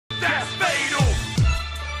That's fatal.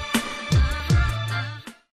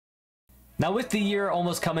 Now with the year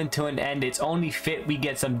almost coming to an end, it's only fit we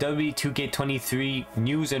get some WWE 2K23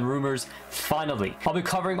 news and rumors finally. I'll be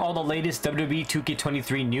covering all the latest WWE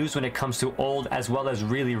 2K23 news when it comes to old as well as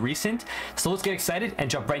really recent. So let's get excited and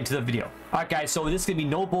jump right into the video. Alright guys, so this is going to be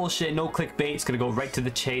no bullshit, no clickbait. It's going to go right to the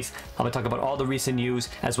chase. I'm going to talk about all the recent news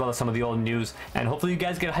as well as some of the old news. And hopefully you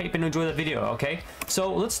guys get hype and enjoy the video, okay?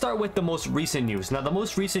 So let's start with the most recent news. Now the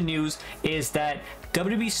most recent news is that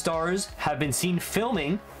WWE stars have been seen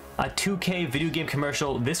filming a 2K video game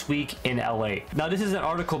commercial this week in LA. Now this is an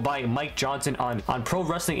article by Mike Johnson on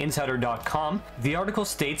ProWrestlingInsider.com. The article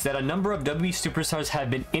states that a number of WWE superstars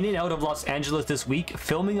have been in and out of Los Angeles this week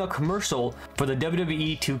filming a commercial for the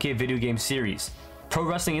WWE 2K video game series.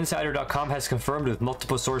 ProWrestlingInsider.com has confirmed with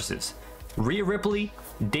multiple sources. Rhea Ripley,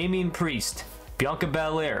 Damian Priest, Bianca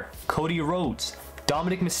Belair, Cody Rhodes,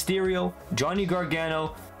 Dominic Mysterio, Johnny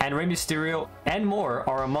Gargano, and Rey Mysterio and more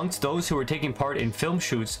are amongst those who are taking part in film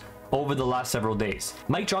shoots over the last several days.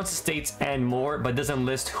 Mike Johnson states and more, but doesn't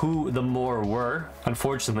list who the more were,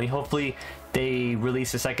 unfortunately. Hopefully they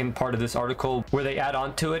release a second part of this article where they add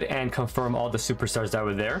on to it and confirm all the superstars that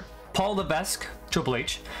were there. Paul Levesque, Triple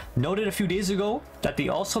H, noted a few days ago that they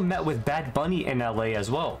also met with Bad Bunny in LA as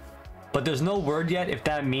well. But there's no word yet if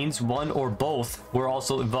that means one or both were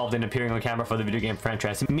also involved in appearing on camera for the video game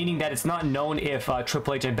franchise, meaning that it's not known if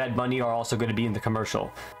Triple H and Bad Bunny are also going to be in the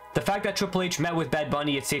commercial. The fact that Triple H met with Bad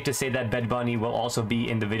Bunny, it's safe to say that Bad Bunny will also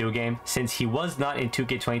be in the video game since he was not in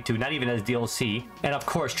 2K22, not even as DLC, and of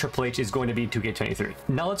course Triple H is going to be in 2K23.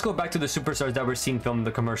 Now let's go back to the superstars that were seen filming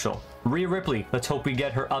the commercial. Rhea Ripley, let's hope we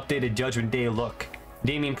get her updated Judgment Day look.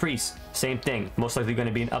 Damian Priest, same thing, most likely going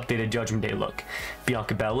to be an updated Judgment Day look.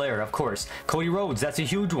 Bianca Belair, of course. Cody Rhodes, that's a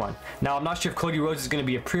huge one. Now I'm not sure if Cody Rhodes is going to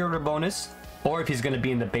be a pre-order bonus or if he's going to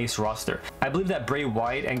be in the base roster. I believe that Bray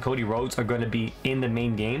Wyatt and Cody Rhodes are going to be in the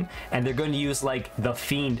main game and they're going to use like the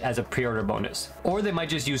Fiend as a pre-order bonus, or they might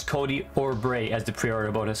just use Cody or Bray as the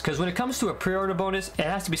pre-order bonus, because when it comes to a pre-order bonus, it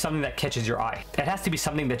has to be something that catches your eye. It has to be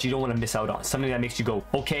something that you don't want to miss out on, something that makes you go,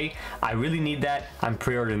 okay, I really need that, I'm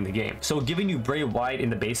pre-ordering the game. So giving you Bray Wyatt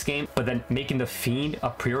in the base game but then making the Fiend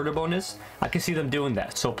a pre-order bonus, I can see them doing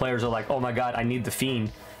that. So players are like, oh my god, I need the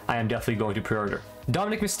Fiend, I am definitely going to pre-order.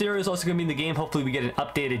 Dominic Mysterio is also going to be in the game. Hopefully we get an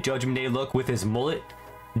updated Judgment Day look with his mullet.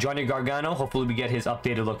 Johnny Gargano, hopefully we get his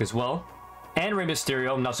updated look as well. And Rey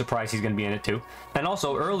Mysterio, I'm not surprised he's going to be in it too. And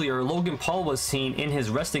also earlier, Logan Paul was seen in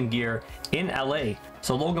his wrestling gear in LA.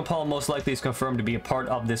 So Logan Paul most likely is confirmed to be a part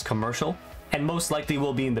of this commercial and most likely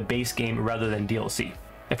will be in the base game rather than DLC.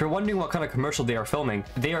 If you're wondering what kind of commercial they are filming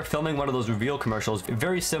one of those reveal commercials,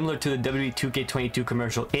 very similar to the WWE 2K22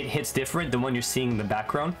 commercial. It hits different than one you're seeing in the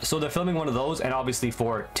background. So they're filming one of those, and obviously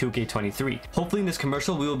for 2K23. Hopefully in this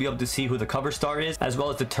commercial, we will be able to see who the cover star is, as well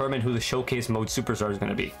as determine who the showcase mode superstar is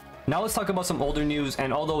going to be. Now let's talk about some older news,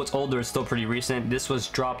 and although it's older, it's still pretty recent. This was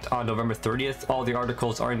dropped on November 30th. All the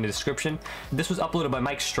articles are in the description. This was uploaded by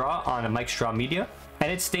Mike Straw on Mike Straw Media.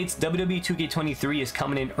 And it states WWE 2K23 is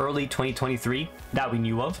coming in early 2023, that we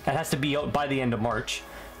knew of. It has to be out by the end of March.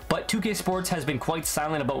 But 2K Sports has been quite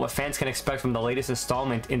silent about what fans can expect from the latest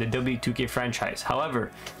installment in the WWE 2K franchise. However,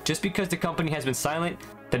 just because the company has been silent,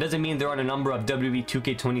 that doesn't mean there aren't a number of WWE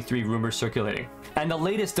 2K23 rumors circulating. And the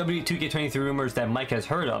latest WWE 2K23 rumors that Mike has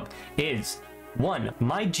heard of is 1.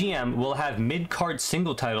 My GM will have mid-card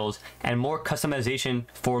single titles and more customization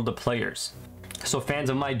for the players. So fans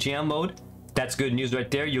of My GM mode, that's good news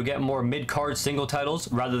right there. You'll get more mid-card single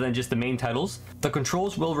titles rather than just the main titles. The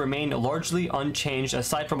controls will remain largely unchanged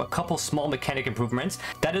aside from a couple small mechanic improvements.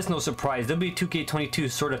 That is no surprise. WWE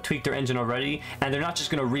 2K22 sort of tweaked their engine already, and they're not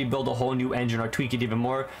just going to rebuild a whole new engine or tweak it even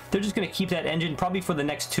more. They're just going to keep that engine probably for the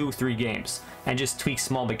next 2-3 games and just tweak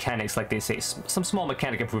small mechanics, like they say, some small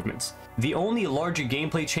mechanic improvements. The only larger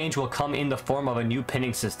gameplay change will come in the form of a new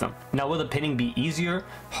pinning system. Now, will the pinning be easier,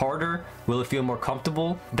 harder? Will it feel more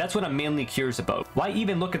comfortable? That's what I'm mainly curious about. Why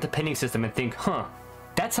even look at the pinning system and think, huh,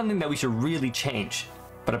 that's something that we should really change?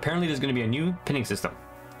 But apparently there's going to be a new pinning system.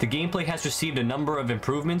 The gameplay has received a number of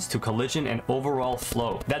improvements to collision and overall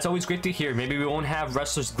flow. That's always great to hear. Maybe we won't have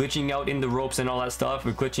wrestlers glitching out in the ropes and all that stuff.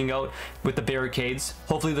 We're glitching out with the barricades.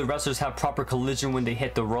 Hopefully the wrestlers have proper collision when they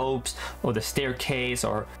hit the ropes or the staircase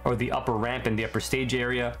or the upper ramp in the upper stage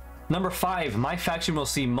area. Number 5, my faction will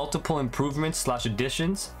see multiple improvements /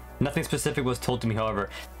 additions Nothing specific was told to me, however.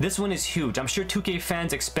 This one is huge. I'm sure 2K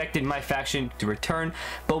fans expected my faction to return,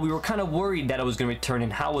 but we were kind of worried that it was going to return,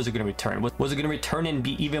 and how was it going to return? Was it going to return and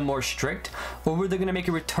be even more strict, or were they going to make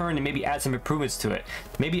a return and maybe add some improvements to it?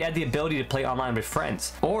 Maybe add the ability to play online with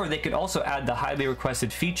friends. Or they could also add the highly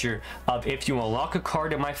requested feature of, if you unlock a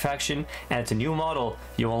card in my faction and it's a new model,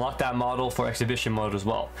 you unlock that model for exhibition mode as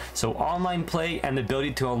well. So online play and the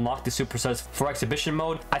ability to unlock the superstars for exhibition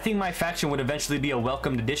mode, I think my faction would eventually be a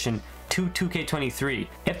welcomed addition to 2K23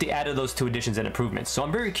 if they added those two additions and improvements. So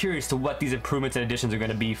I'm very curious to what these improvements and additions are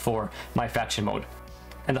going to be for my faction mode.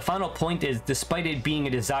 And the final point is, despite it being a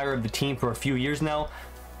desire of the team for a few years now,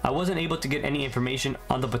 I wasn't able to get any information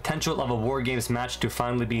on the potential of a War Games match to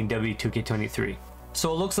finally be in WWE 2K23.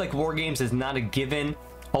 So it looks like War Games is not a given,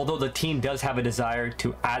 although the team does have a desire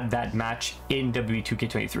to add that match in WWE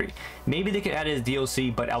 2K23. Maybe they could add it as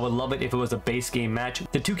DLC, but I would love it if it was a base game match.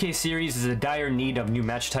 The 2K series is a dire need of new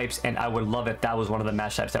match types, and I would love it if that was one of the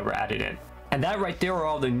match types that were added in. And that right there are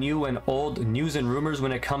all the new and old news and rumors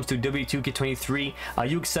when it comes to WWE 2K23. Are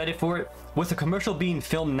you excited for it? With the commercial being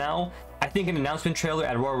filmed now, I think an announcement trailer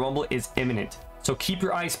at Royal Rumble is imminent. So keep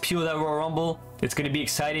your eyes peeled at Royal Rumble. It's going to be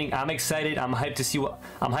exciting. I'm excited. I'm hyped to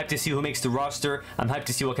see who makes the roster. I'm hyped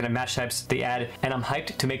to see what kind of match types they add, and I'm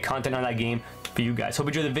hyped to make content on that game for you guys. Hope you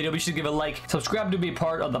enjoyed the video. Be sure to give it a like, subscribe to be a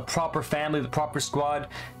part of the proper family, the proper squad,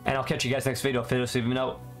 and I'll catch you guys next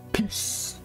video. Peace.